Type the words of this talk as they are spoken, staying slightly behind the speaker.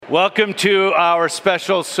Welcome to our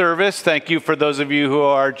special service. Thank you for those of you who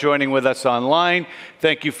are joining with us online.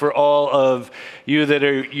 Thank you for all of you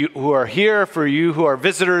who are here. For you who are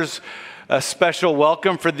visitors, a special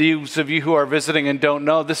welcome. For those of you who are visiting and don't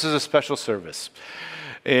know, this is a special service.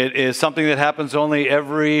 It is something that happens only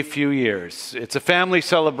every few years. It's a family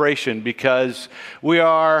celebration because we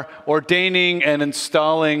are ordaining and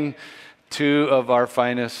installing two of our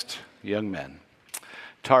finest young men,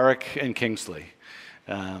 Tarek and Kingsley,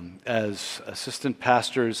 as assistant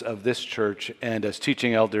pastors of this church and as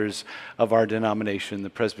teaching elders of our denomination, the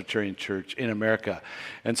Presbyterian Church in America.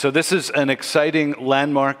 And so this is an exciting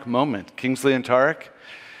landmark moment. Kingsley and Tarek,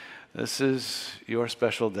 this is your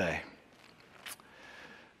special day.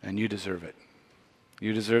 And you deserve it.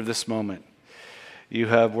 You deserve this moment. You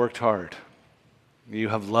have worked hard. You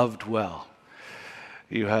have loved well.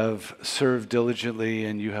 You have served diligently,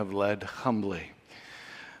 and you have led humbly.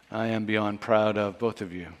 I am beyond proud of both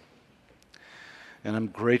of you. And I'm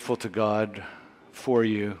grateful to God for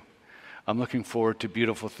you. I'm looking forward to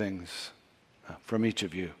beautiful things from each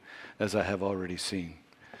of you, as I have already seen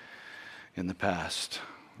in the past.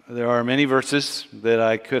 There are many verses that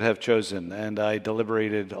I could have chosen, and I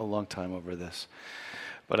deliberated a long time over this.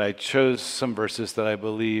 But I chose some verses that I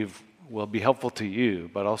believe will be helpful to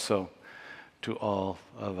you, but also to all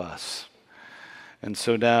of us. And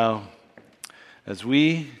so now, as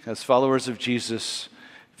we, as followers of Jesus,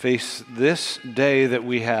 face this day that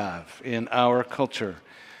we have in our culture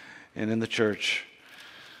and in the church,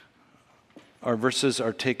 our verses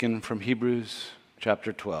are taken from Hebrews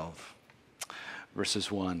chapter 12,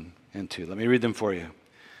 verses 1 and 2. Let me read them for you.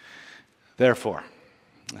 Therefore,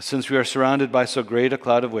 since we are surrounded by so great a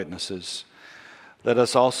cloud of witnesses, let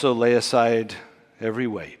us also lay aside every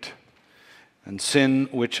weight and sin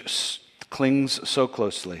which clings so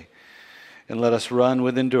closely, and let us run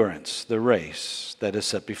with endurance the race that is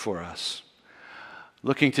set before us,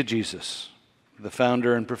 looking to Jesus, the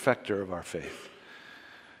founder and perfecter of our faith,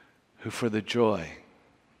 who for the joy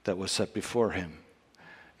that was set before him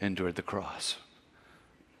endured the cross,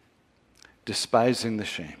 despising the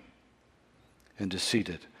shame, and is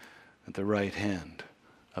seated at the right hand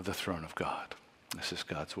of the throne of God. This is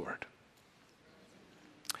God's word.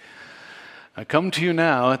 I come to you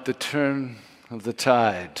now at the turn of the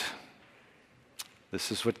tide. This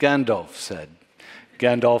is what Gandalf said.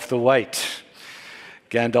 Gandalf the White.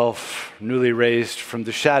 Gandalf newly raised from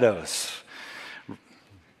the shadows.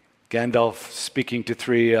 Gandalf speaking to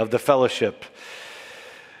three of the fellowship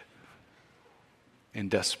in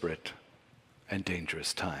desperate and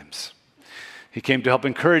dangerous times. He came to help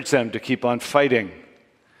encourage them to keep on fighting,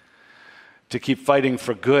 to keep fighting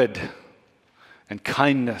for good and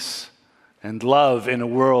kindness and love in a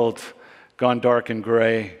world gone dark and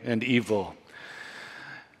gray and evil.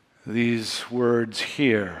 These words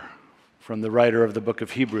here from the writer of the book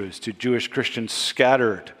of Hebrews to Jewish Christians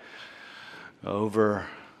scattered over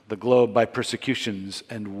the globe by persecutions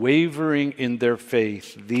and wavering in their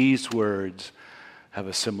faith, these words have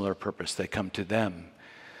a similar purpose. They come to them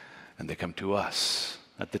and they come to us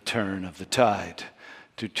at the turn of the tide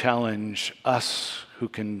to challenge us who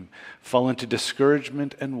can fall into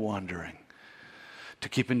discouragement and wandering, to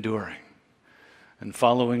keep enduring and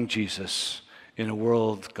following Jesus in a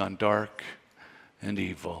world gone dark and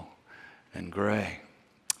evil and gray,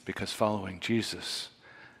 because following Jesus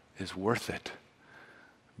is worth it,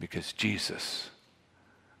 because Jesus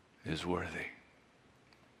is worthy.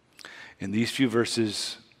 In these few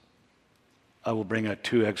verses, I will bring out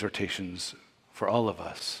two exhortations for all of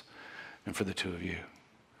us and for the two of you.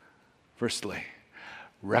 Firstly,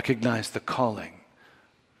 recognize the calling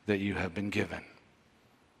that you have been given,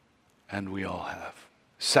 and we all have.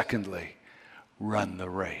 Secondly, run the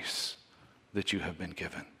race that you have been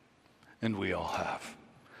given, and we all have.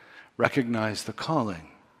 Recognize the calling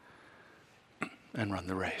and run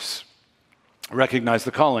the race. Recognize the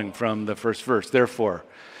calling from the first verse. Therefore,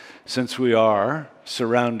 since we are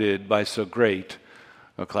surrounded by so great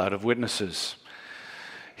a cloud of witnesses.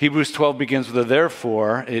 Hebrews 12 begins with a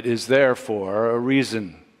therefore. It is there for a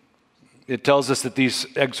reason. It tells us that these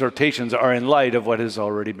exhortations are in light of what has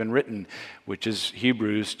already been written, which is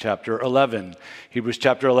Hebrews chapter 11. Hebrews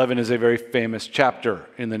chapter 11 is a very famous chapter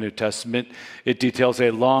in the New Testament. It details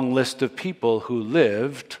a long list of people who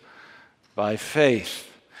lived by faith.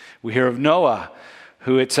 We hear of Noah,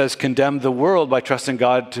 who it says condemned the world by trusting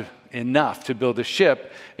God enough to build a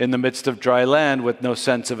ship in the midst of dry land with no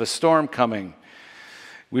sense of a storm coming.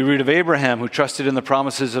 We read of Abraham, who trusted in the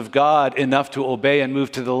promises of God enough to obey and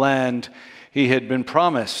move to the land he had been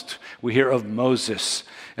promised. We hear of Moses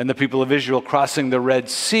and the people of Israel crossing the Red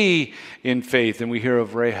Sea in faith, and we hear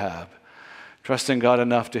of Rahab, trusting God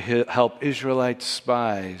enough to help Israelite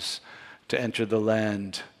spies to enter the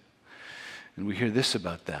land. And we hear this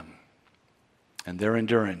about them and their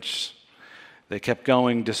endurance. They kept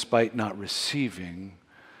going despite not receiving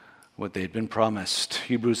what they had been promised.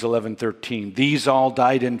 Hebrews 11:13. These all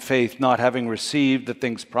died in faith, not having received the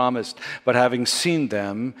things promised, but having seen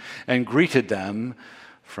them and greeted them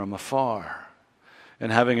from afar,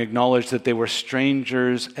 and having acknowledged that they were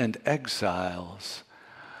strangers and exiles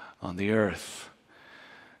on the earth.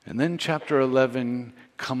 And then chapter 11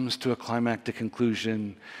 comes to a climactic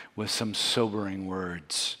conclusion with some sobering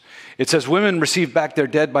words. It says, women received back their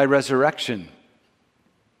dead by resurrection,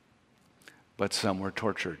 but some were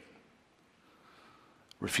tortured,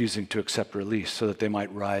 refusing to accept release so that they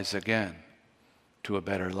might rise again to a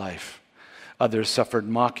better life. Others suffered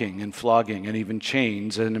mocking and flogging and even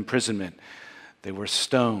chains and imprisonment. They were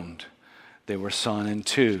stoned. They were sawn in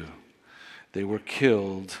two. They were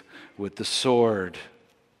killed with the sword.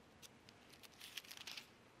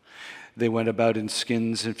 They went about in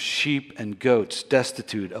skins of sheep and goats,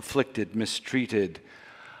 destitute, afflicted, mistreated,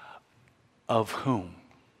 of whom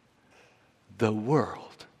the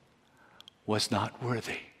world was not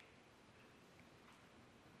worthy.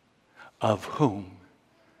 Of whom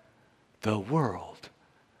the world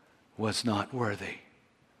was not worthy.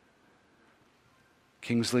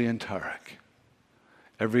 Kingsley and Tarek,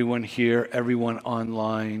 everyone here, everyone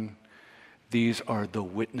online, these are the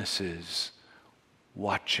witnesses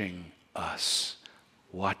watching us,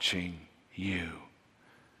 watching you.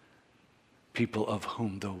 People of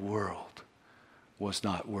whom the world was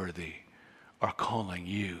not worthy are calling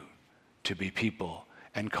you to be people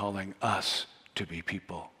and calling us to be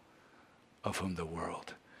people of whom the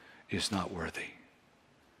world is not worthy.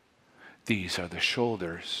 These are the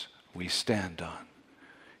shoulders we stand on.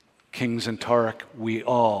 Kings and Tarek, we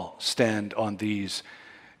all stand on these.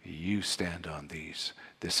 You stand on these.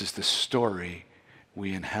 This is the story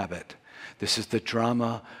we inhabit. This is the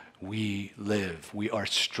drama we live. We are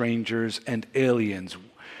strangers and aliens.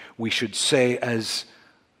 We should say, as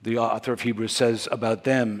the author of Hebrews says about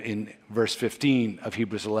them in verse 15 of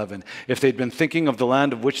Hebrews 11, if they'd been thinking of the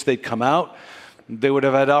land of which they'd come out, they would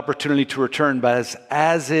have had opportunity to return. But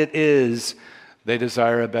as it is, they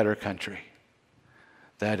desire a better country.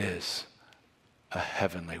 That is a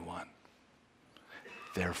heavenly one.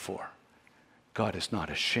 Therefore, God is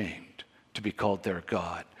not ashamed to be called their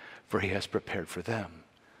God, for he has prepared for them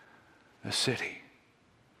a city.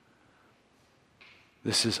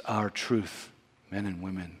 This is our truth, men and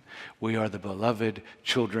women. We are the beloved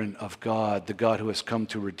children of God, the God who has come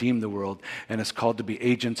to redeem the world and is called to be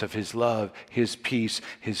agents of his love, his peace,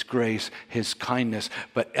 his grace, his kindness,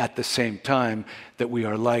 but at the same time that we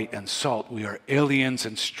are light and salt. We are aliens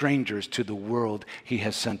and strangers to the world he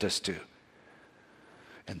has sent us to.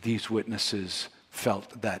 And these witnesses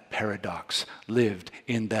felt that paradox, lived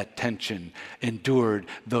in that tension, endured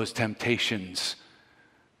those temptations,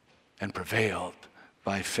 and prevailed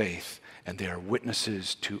by faith. And they are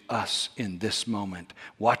witnesses to us in this moment.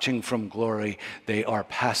 Watching from glory, they are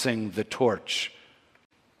passing the torch.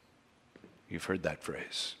 You've heard that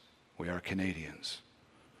phrase. We are Canadians.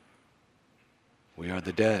 We are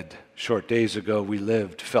the dead. Short days ago we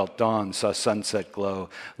lived, felt dawn, saw sunset glow,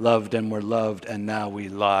 loved and were loved, and now we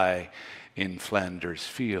lie in Flanders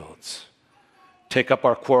fields. Take up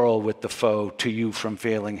our quarrel with the foe. To you from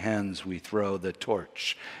failing hands we throw. The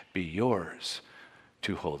torch be yours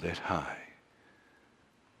to hold it high.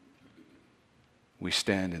 We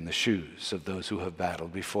stand in the shoes of those who have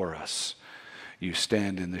battled before us. You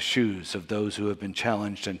stand in the shoes of those who have been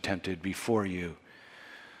challenged and tempted before you.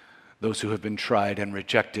 Those who have been tried and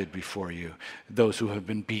rejected before you. Those who have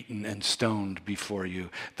been beaten and stoned before you.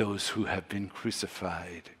 Those who have been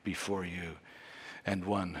crucified before you. And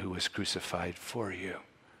one who was crucified for you.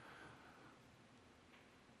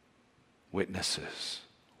 Witnesses,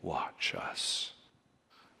 watch us.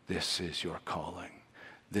 This is your calling.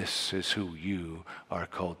 This is who you are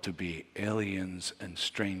called to be, aliens and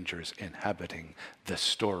strangers inhabiting the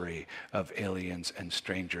story of aliens and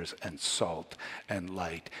strangers and salt and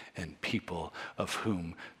light and people of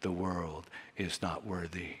whom the world is not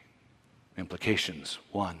worthy. Implications.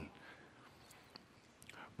 1,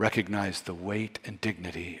 recognize the weight and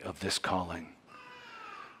dignity of this calling.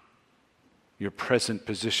 Your present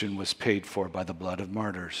position was paid for by the blood of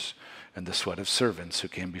martyrs and the sweat of servants who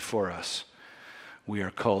came before us. We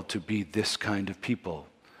are called to be this kind of people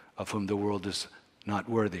of whom the world is not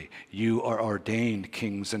worthy. You are ordained,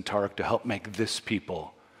 Kings and Tarek, to help make this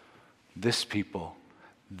people,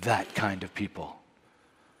 that kind of people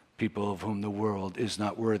people of whom the world is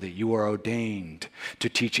not worthy. You are ordained to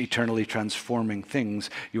teach eternally transforming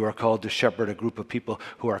things. You are called to shepherd a group of people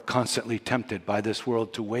who are constantly tempted by this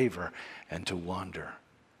world to waver and to wander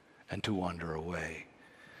away.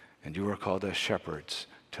 And you are called as shepherds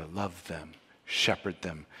to love them, shepherd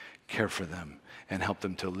them, care for them, and help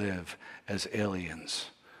them to live as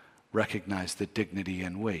aliens. Recognize the dignity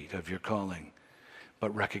and weight of your calling,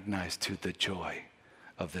 but recognize too the joy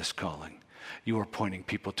of this calling. You are pointing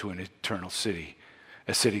people to an eternal city,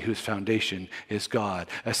 a city whose foundation is God,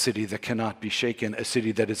 a city that cannot be shaken, a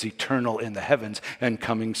city that is eternal in the heavens and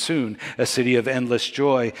coming soon, a city of endless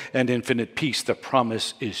joy and infinite peace. The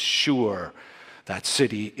promise is sure. That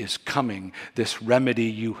city is coming. This remedy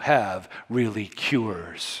you have really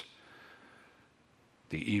cures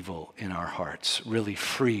the evil in our hearts, really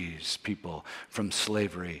frees people from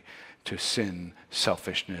slavery to sin,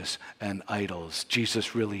 selfishness, and idols.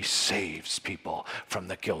 Jesus really saves people from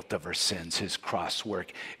the guilt of our sins. His cross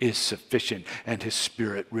work is sufficient, and his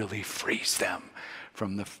Spirit really frees them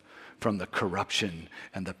from the corruption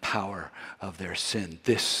and the power of their sin.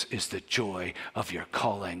 This is the joy of your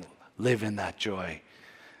calling. Live in that joy.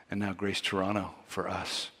 And now Grace Toronto for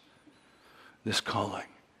us. This calling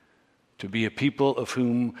to be a people of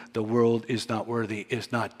whom the world is not worthy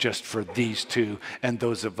is not just for these two and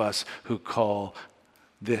those of us who call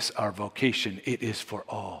this our vocation. It is for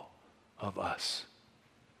all of us.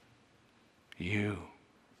 You,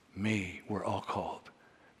 me, we're all called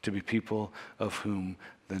to be people of whom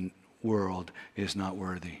the world is not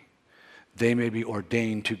worthy. They may be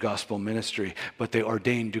ordained to gospel ministry, but they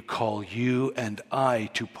ordained to call you and I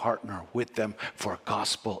to partner with them for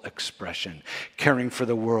gospel expression, caring for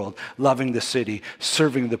the world, loving the city,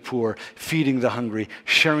 serving the poor, feeding the hungry,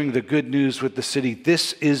 sharing the good news with the city.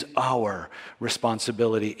 This is our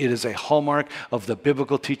responsibility. It is a hallmark of the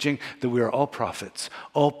biblical teaching that we are all prophets,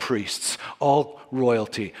 all priests, all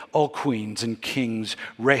royalty, all queens and kings.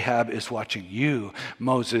 Rahab is watching you.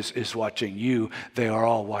 Moses is watching you. They are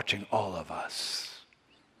all watching all of us.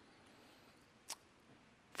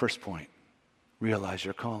 First point, realize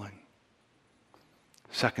your calling.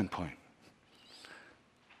 Second point,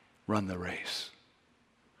 run the race.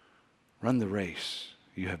 Run the race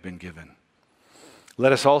you have been given.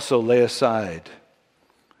 Let us also lay aside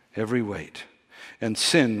every weight and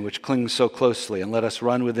sin which clings so closely, and let us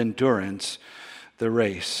run with endurance the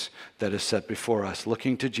race that is set before us,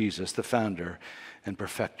 looking to Jesus, the founder and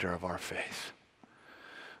perfecter of our faith.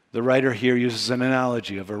 The writer here uses an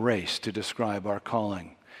analogy of a race to describe our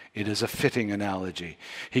calling. It is a fitting analogy.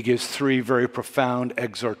 He gives three very profound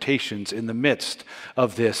exhortations in the midst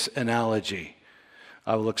of this analogy.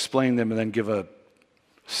 I will explain them and then give a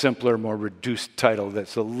simpler, more reduced title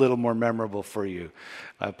that's a little more memorable for you.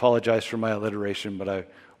 I apologize for my alliteration, but I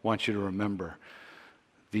want you to remember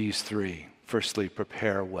these three. Firstly,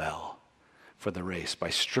 prepare well for the race by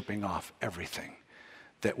stripping off everything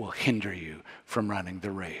that will hinder you from running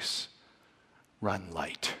the race. Run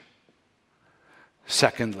light.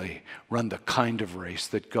 Secondly, run the kind of race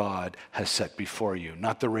that God has set before you.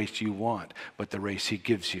 Not the race you want, but the race he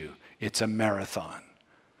gives you. It's a marathon.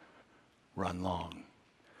 Run long.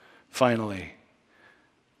 Finally,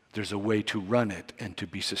 there's a way to run it and to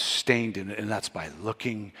be sustained in it, and that's by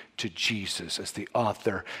looking to Jesus as the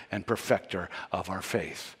author and perfecter of our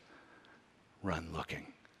faith. Run looking.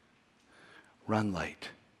 Run light.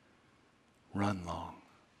 Run long.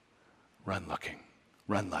 Run looking.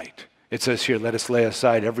 Run light. It says here, let us lay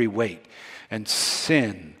aside every weight and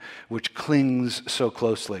sin which clings so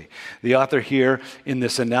closely. The author here, in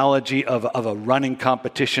this analogy of a running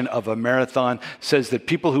competition, of a marathon, says that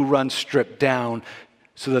people who run strip down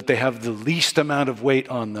so that they have the least amount of weight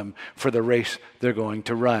on them for the race they're going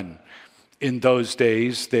to run. In those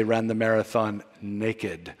days, they ran the marathon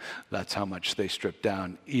naked. That's how much they stripped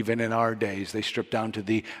down. Even in our days, they strip down to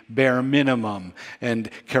the bare minimum and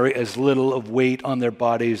carry as little of weight on their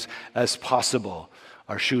bodies as possible.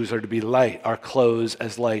 Our shoes are to be light, our clothes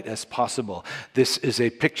as light as possible. This is a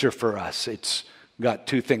picture for us. It's got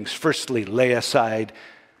two things. Firstly, lay aside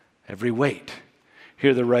every weight.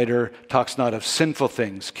 Here the writer talks not of sinful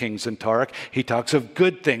things, Kings and Tarek. He talks of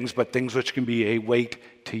good things, but things which can be a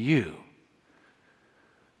weight to you.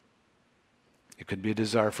 It could be a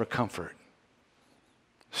desire for comfort,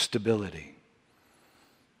 stability,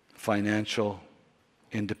 financial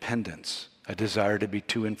independence, a desire to be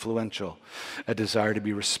too influential, a desire to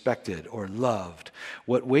be respected or loved.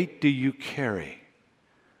 What weight do you carry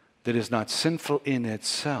that is not sinful in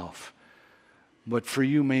itself, but for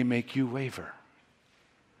you may make you waver?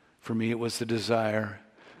 For me, it was the desire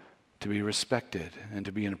to be respected and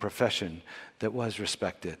to be in a profession that was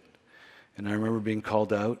respected. And I remember being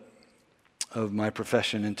called out of my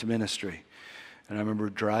profession into ministry. And I remember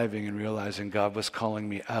driving and realizing God was calling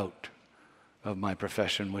me out of my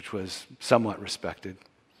profession, which was somewhat respected.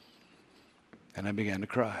 And I began to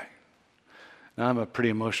cry. Now, I'm a pretty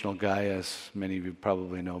emotional guy, as many of you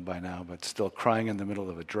probably know by now, but still crying in the middle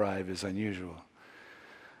of a drive is unusual.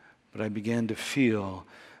 But I began to feel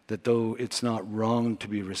that though it's not wrong to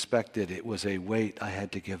be respected, it was a weight I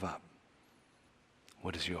had to give up.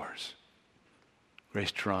 What is yours?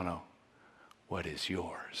 Grace Toronto, what is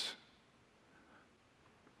yours?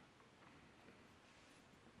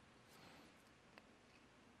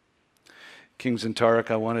 Kings and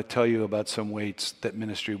Tarek, I want to tell you about some weights that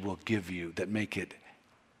ministry will give you that make it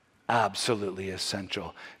absolutely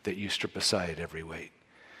essential that you strip aside every weight,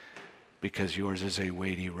 because yours is a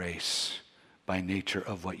weighty race by nature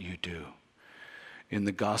of what you do. In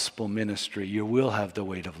the gospel ministry, you will have the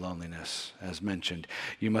weight of loneliness, as mentioned.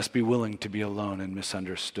 You must be willing to be alone and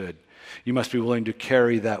misunderstood. You must be willing to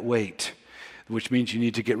carry that weight, which means you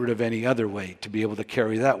need to get rid of any other weight to be able to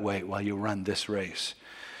carry that weight while you run this race.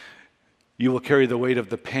 You will carry the weight of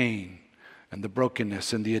the pain and the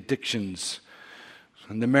brokenness and the addictions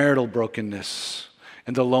and the marital brokenness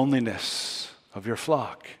and the loneliness of your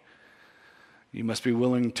flock. You must be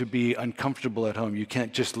willing to be uncomfortable at home. You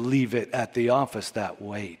can't just leave it at the office. That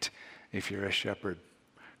weight, if you're a shepherd,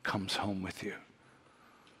 comes home with you.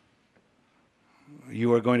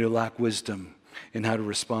 You are going to lack wisdom in how to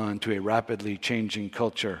respond to a rapidly changing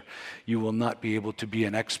culture. You will not be able to be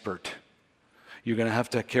an expert. You're going to have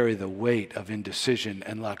to carry the weight of indecision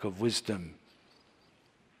and lack of wisdom.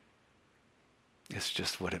 It's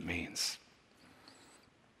just what it means.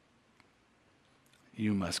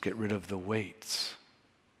 You must get rid of the weights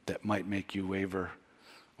that might make you waver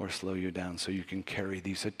or slow you down so you can carry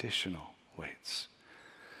these additional weights.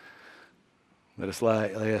 Let us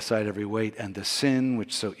lay aside every weight and the sin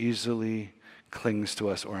which so easily clings to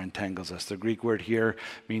us or entangles us. The Greek word here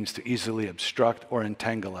means to easily obstruct or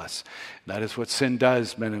entangle us. That is what sin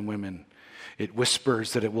does, men and women. It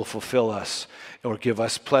whispers that it will fulfill us or give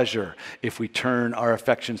us pleasure if we turn our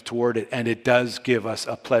affections toward it, and it does give us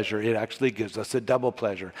a pleasure. It actually gives us a double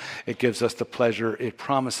pleasure. It gives us the pleasure it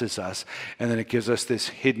promises us, and then it gives us this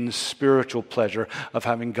hidden spiritual pleasure of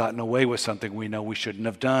having gotten away with something we know we shouldn't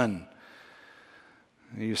have done.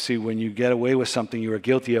 You see, when you get away with something you are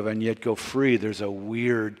guilty of and yet go free, there's a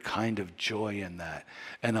weird kind of joy in that,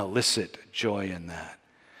 an illicit joy in that.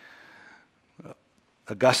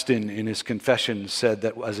 Augustine, in his Confessions, said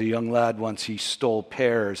that as a young lad once he stole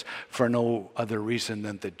pears for no other reason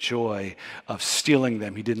than the joy of stealing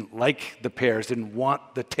them. He didn't like the pears, didn't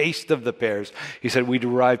want the taste of the pears. He said, we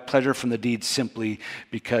derive pleasure from the deed simply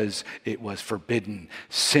because it was forbidden.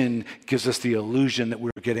 Sin gives us the illusion that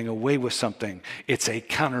we're getting away with something. It's a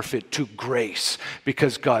counterfeit to grace,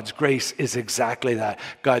 because God's grace is exactly that.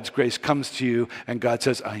 God's grace comes to you and God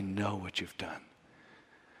says, I know what you've done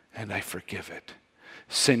and I forgive it.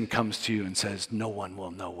 Sin comes to you and says, no one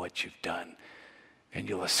will know what you've done, and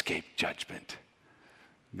you'll escape judgment.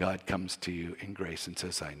 God comes to you in grace and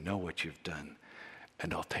says, I know what you've done,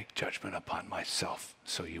 and I'll take judgment upon myself,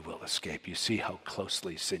 so you will escape. You see how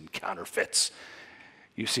closely sin counterfeits.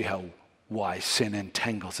 You see why sin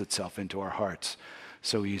entangles itself into our hearts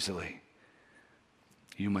so easily.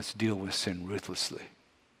 You must deal with sin ruthlessly.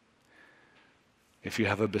 If you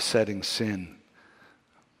have a besetting sin,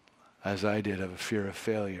 as I did, of a fear of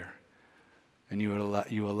failure, and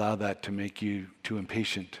you allow that to make you too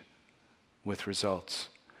impatient with results,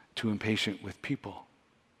 too impatient with people,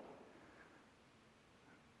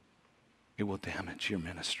 it will damage your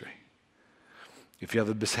ministry. If you have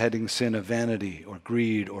a besetting sin of vanity or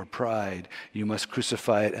greed or pride, you must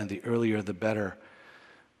crucify it, and the earlier the better.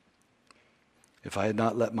 If I had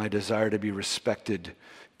not let my desire to be respected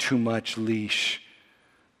too much leash,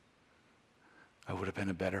 I would have been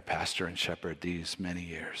a better pastor and shepherd these many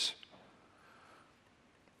years.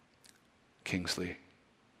 Kingsley,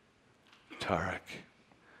 Tarek,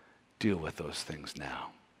 deal with those things now.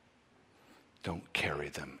 Don't carry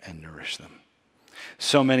them and nourish them.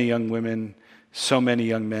 So many young women, so many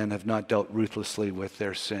young men have not dealt ruthlessly with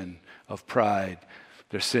their sin of pride,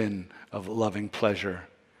 their sin of loving pleasure.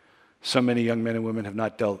 So many young men and women have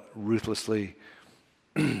not dealt ruthlessly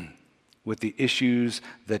with the issues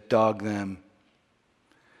that dog them,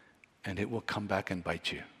 and it will come back and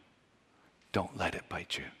bite you. Don't let it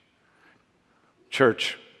bite you.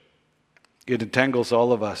 Church, it entangles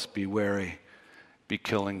all of us. Be wary. Be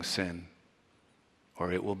killing sin,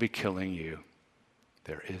 or it will be killing you.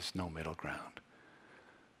 There is no middle ground.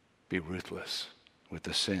 Be ruthless with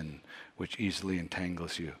the sin which easily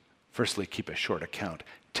entangles you. Firstly, keep a short account.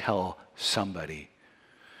 Tell somebody.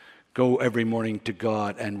 Go every morning to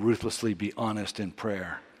God and ruthlessly be honest in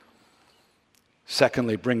prayer.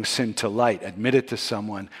 Secondly, bring sin to light. Admit it to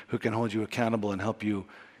someone who can hold you accountable and help you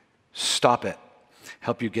stop it,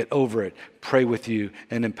 help you get over it, pray with you,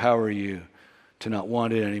 and empower you to not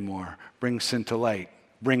want it anymore. Bring sin to light.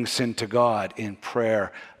 Bring sin to God in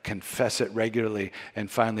prayer. Confess it regularly. And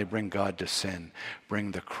finally, bring God to sin.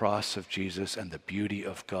 Bring the cross of Jesus and the beauty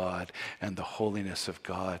of God and the holiness of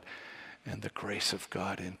God and the grace of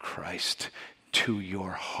God in Christ to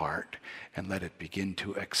your heart, and let it begin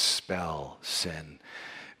to expel sin.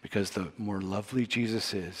 Because the more lovely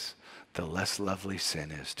Jesus is, the less lovely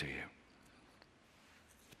sin is to you.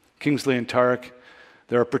 Kingsley and Tarek,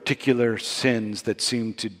 there are particular sins that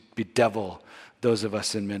seem to bedevil those of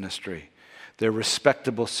us in ministry. They're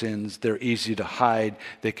respectable sins. They're easy to hide.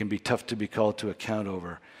 They can be tough to be called to account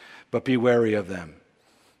over. But be wary of them.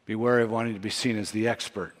 Be wary of wanting to be seen as the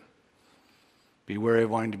expert. Be wary of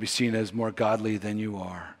wanting to be seen as more godly than you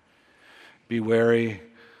are. Be wary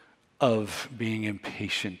of being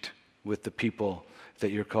impatient with the people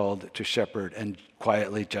that you're called to shepherd and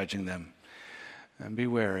quietly judging them. And be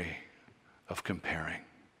wary of comparing.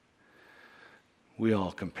 We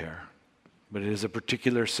all compare. But it is a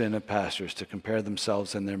particular sin of pastors to compare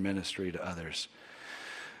themselves and their ministry to others.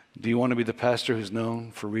 Do you want to be the pastor who's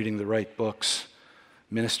known for reading the right books,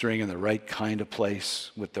 ministering in the right kind of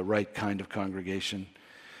place with the right kind of congregation?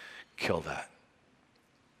 Kill that.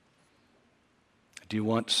 Do you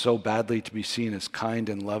want so badly to be seen as kind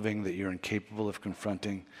and loving that you're incapable of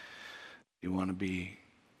confronting? Do you want to be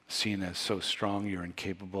seen as so strong you're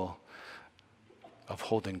incapable of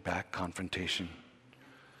holding back confrontation?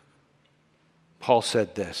 Paul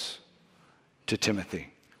said this to Timothy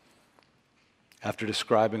after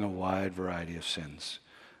describing a wide variety of sins.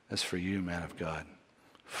 As for you, man of God,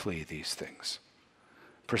 flee these things.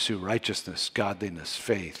 Pursue righteousness, godliness,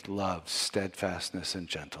 faith, love, steadfastness, and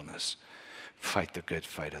gentleness. Fight the good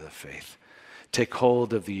fight of the faith. Take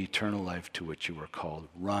hold of the eternal life to which you were called.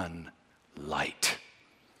 Run light.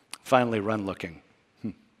 Finally, run looking.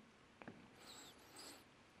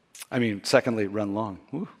 Secondly, run long.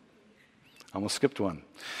 Woo. Almost skipped one.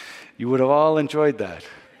 You would have all enjoyed that.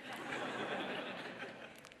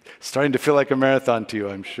 Starting to feel like a marathon to you,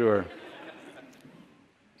 I'm sure.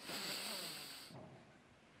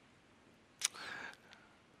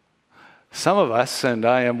 Some of us, and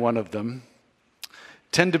I am one of them,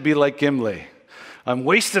 tend to be like Gimli. I'm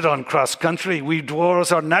wasted on cross country. We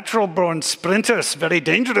dwarves are natural born sprinters, very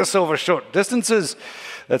dangerous over short distances.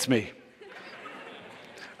 That's me.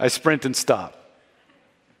 I sprint and stop.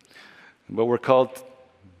 But we're called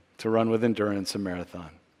to run with endurance a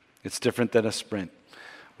marathon. It's different than a sprint.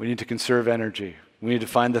 We need to conserve energy. We need to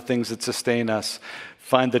find the things that sustain us,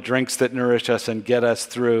 find the drinks that nourish us and get us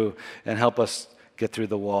through and help us get through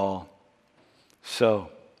the wall. So,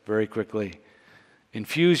 very quickly,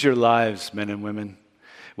 infuse your lives, men and women,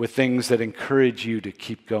 with things that encourage you to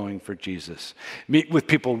keep going for Jesus. Meet with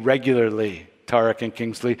people regularly, Tarek and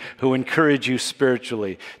Kingsley, who encourage you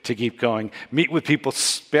spiritually to keep going. Meet with people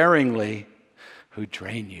sparingly who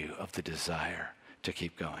drain you of the desire to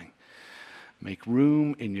keep going. Make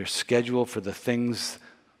room in your schedule for the things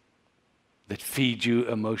that feed you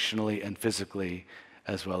emotionally and physically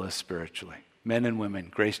as well as spiritually. Men and women,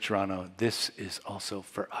 Grace Toronto, this is also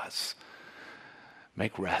for us.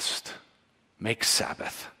 Make rest. Make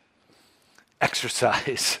Sabbath.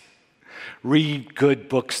 Exercise. Read good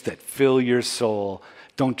books that fill your soul.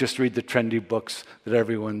 Don't just read the trendy books that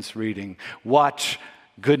everyone's reading. Watch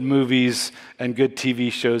good movies and good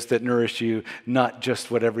TV shows that nourish you, not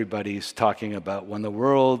just what everybody's talking about. When the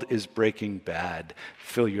world is breaking bad,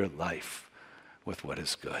 fill your life with what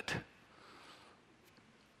is good.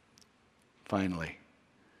 Finally,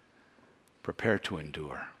 prepare to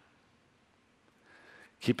endure.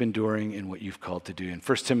 Keep enduring in what you've called to do. In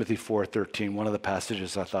 1 Timothy 4:13, one of the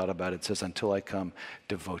passages I thought about, it says, until I come,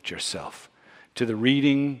 devote yourself to the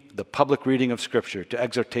reading, the public reading of Scripture, to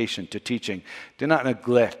exhortation, to teaching. Do not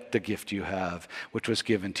neglect the gift you have, which was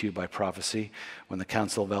given to you by prophecy when the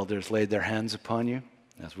council of elders laid their hands upon you,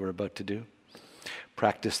 as we're about to do.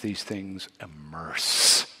 Practice these things,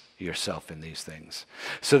 immerse yourself in these things,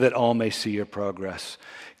 so that all may see your progress.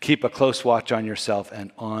 Keep a close watch on yourself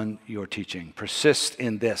and on your teaching. Persist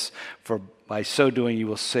in this, for by so doing you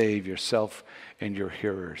will save yourself and your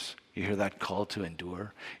hearers. You hear that call to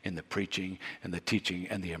endure in the preaching and the teaching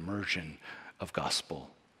and the immersion of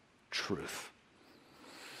gospel truth.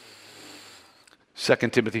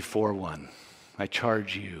 2 Timothy 4:1, I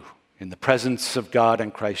charge you in the presence of God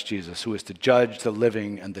and Christ Jesus, who is to judge the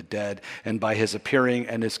living and the dead, and by his appearing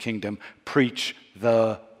and his kingdom, preach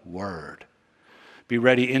the word. Be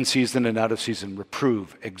ready in season and out of season.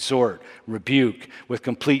 Reprove, exhort, rebuke with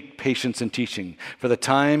complete patience and teaching. For the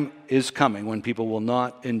time is coming when people will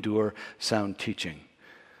not endure sound teaching.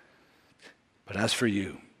 But as for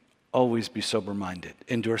you, always be sober-minded,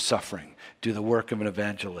 endure suffering, do the work of an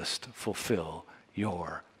evangelist, fulfill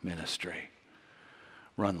your ministry.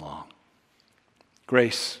 Run long.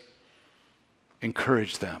 Grace,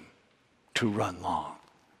 encourage them to run long.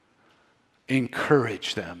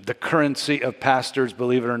 Encourage them. The currency of pastors,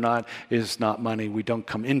 believe it or not, is not money. We don't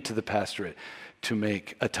come into the pastorate to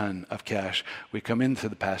make a ton of cash. We come into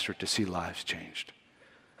the pastorate to see lives changed.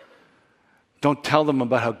 Don't tell them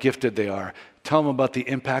about how gifted they are. Tell them about the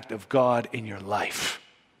impact of God in your life.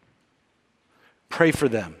 Pray for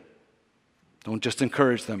them. Don't just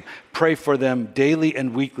encourage them. Pray for them daily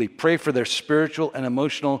and weekly. Pray for their spiritual and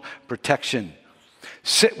emotional protection.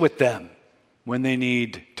 Sit with them when they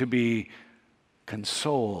need to be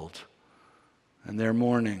consoled and their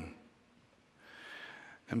mourning.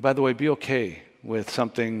 And by the way, be okay with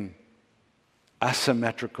something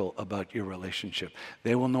asymmetrical about your relationship.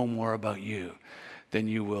 They will know more about you than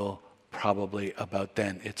you will probably about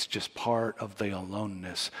them. It's just part of the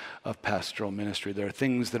aloneness of pastoral ministry. There are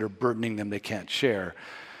things that are burdening them they can't share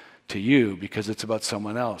to you because it's about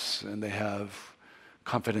someone else and they have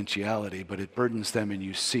confidentiality, but it burdens them and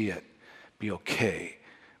you see it. Be okay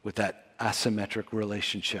with that asymmetric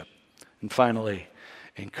relationship. And finally,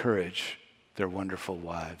 encourage their wonderful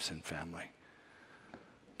wives and family.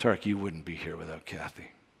 Tarek, you wouldn't be here without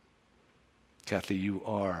Kathy. Kathy, you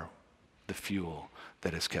are the fuel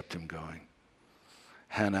that has kept him going.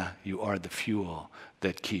 Hannah, you are the fuel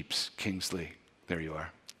that keeps Kingsley, there you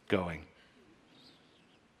are, going.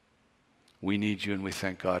 We need you and we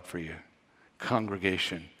thank God for you.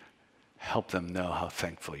 Congregation, help them know how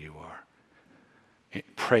thankful you are.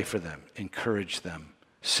 Pray for them, encourage them,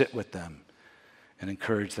 sit with them, and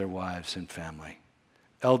encourage their wives and family.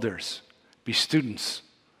 Elders, be students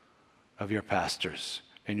of your pastors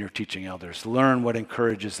and your teaching elders. Learn what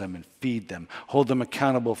encourages them and feed them. Hold them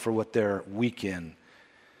accountable for what they're weak in.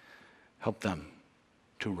 Help them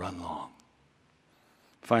to run long.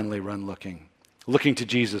 Finally, run looking. Looking to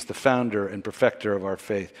Jesus, the founder and perfecter of our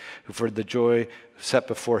faith, who for the joy set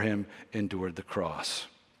before him endured the cross,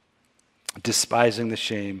 despising the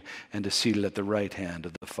shame, and is seated at the right hand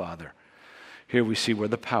of the Father. Here we see where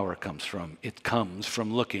the power comes from. It comes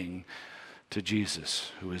from looking to Jesus,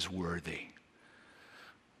 who is worthy.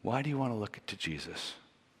 Why do you want to look to Jesus?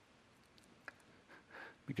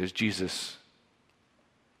 Because Jesus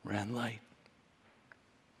ran light.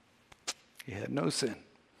 He had no sin.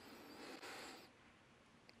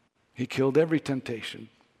 He killed every temptation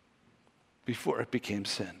before it became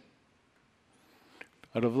sin.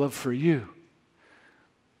 Out of love for you,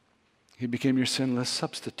 he became your sinless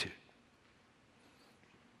substitute.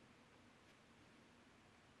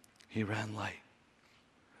 He ran light.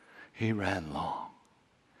 He ran long.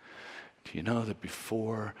 Do you know that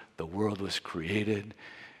before the world was created,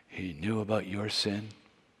 he knew about your sin?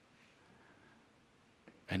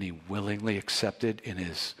 And he willingly accepted in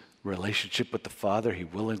his relationship with the Father, he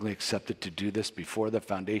willingly accepted to do this before the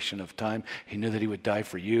foundation of time. He knew that he would die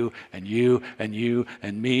for you and you and you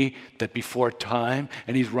and me, that before time,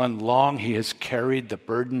 and he's run long. He has carried the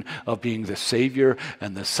burden of being the Savior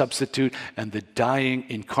and the substitute and the dying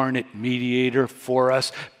incarnate mediator for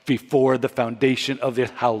us before the foundation of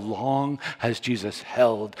it. How long has Jesus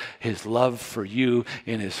held his love for you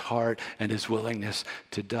in his heart and his willingness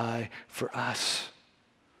to die for us?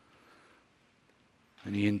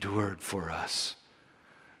 And he endured for us.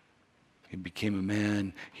 He became a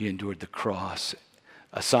man. He endured the cross,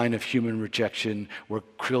 a sign of human rejection where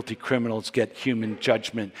guilty criminals get human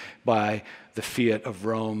judgment by the fiat of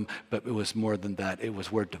Rome. But it was more than that. It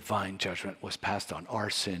was where divine judgment was passed on our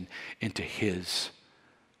sin into his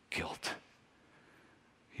guilt.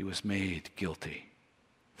 He was made guilty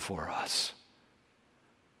for us.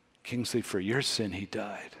 Kingsley, for your sin, he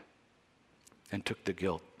died and took the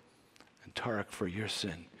guilt. Tarek, for your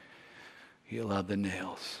sin, he allowed the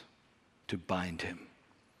nails to bind him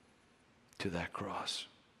to that cross.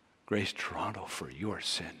 Grace Toronto, for your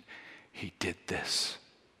sin, he did this.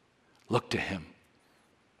 Look to him.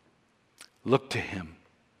 Look to him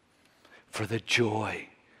for the joy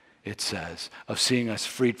it says, of seeing us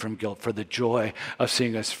freed from guilt, for the joy of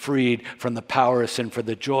seeing us freed from the power of sin, for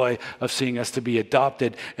the joy of seeing us to be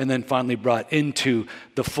adopted, and then finally brought into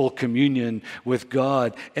the full communion with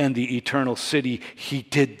God and the eternal city. He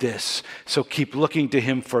did this. So keep looking to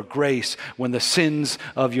him for grace. When the sins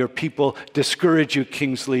of your people discourage you,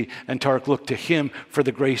 Kingsley and Tark, look to him for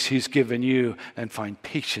the grace he's given you, and find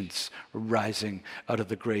patience rising out of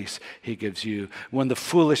the grace he gives you. When the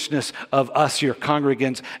foolishness of us, your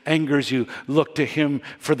congregants, angers you, look to him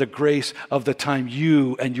for the grace of the time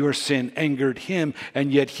you and your sin angered him,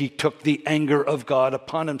 and yet he took the anger of God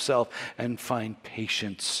upon himself, and find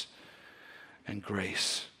patience and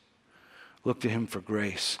grace. Look to him for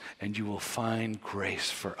grace, and you will find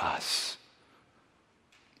grace for us.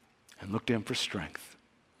 And look to him for strength.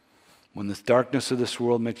 When the darkness of this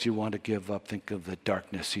world makes you want to give up, think of the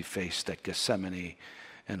darkness he faced at Gethsemane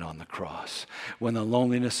and on the cross. When the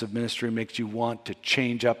loneliness of ministry makes you want to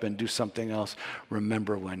change up and do something else,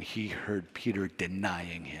 remember when he heard Peter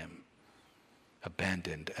denying him,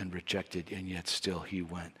 abandoned and rejected, and yet still he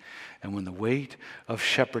went. And when the weight of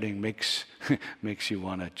shepherding makes you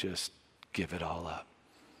want to just give it all up,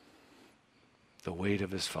 the weight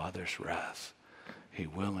of his Father's wrath, he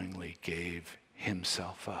willingly gave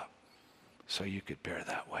himself up so you could bear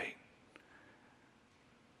that weight.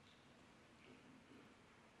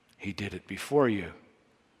 He did it before you.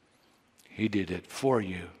 He did it for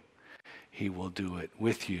you. He will do it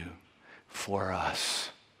with you for us.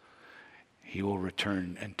 He will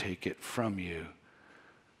return and take it from you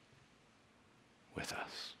with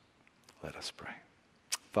us. Let us pray.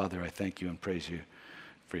 Father, I thank you and praise you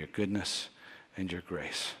for your goodness and your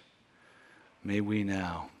grace. May we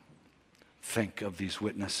now think of these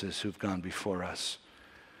witnesses who've gone before us,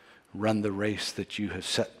 run the race that you have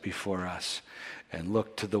set before us, and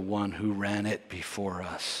look to the one who ran it before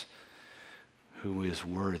us, who is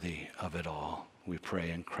worthy of it all. We pray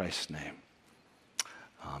in Christ's name.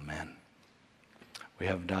 Amen. We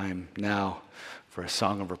have time now for a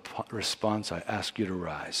song of response. I ask you to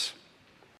rise.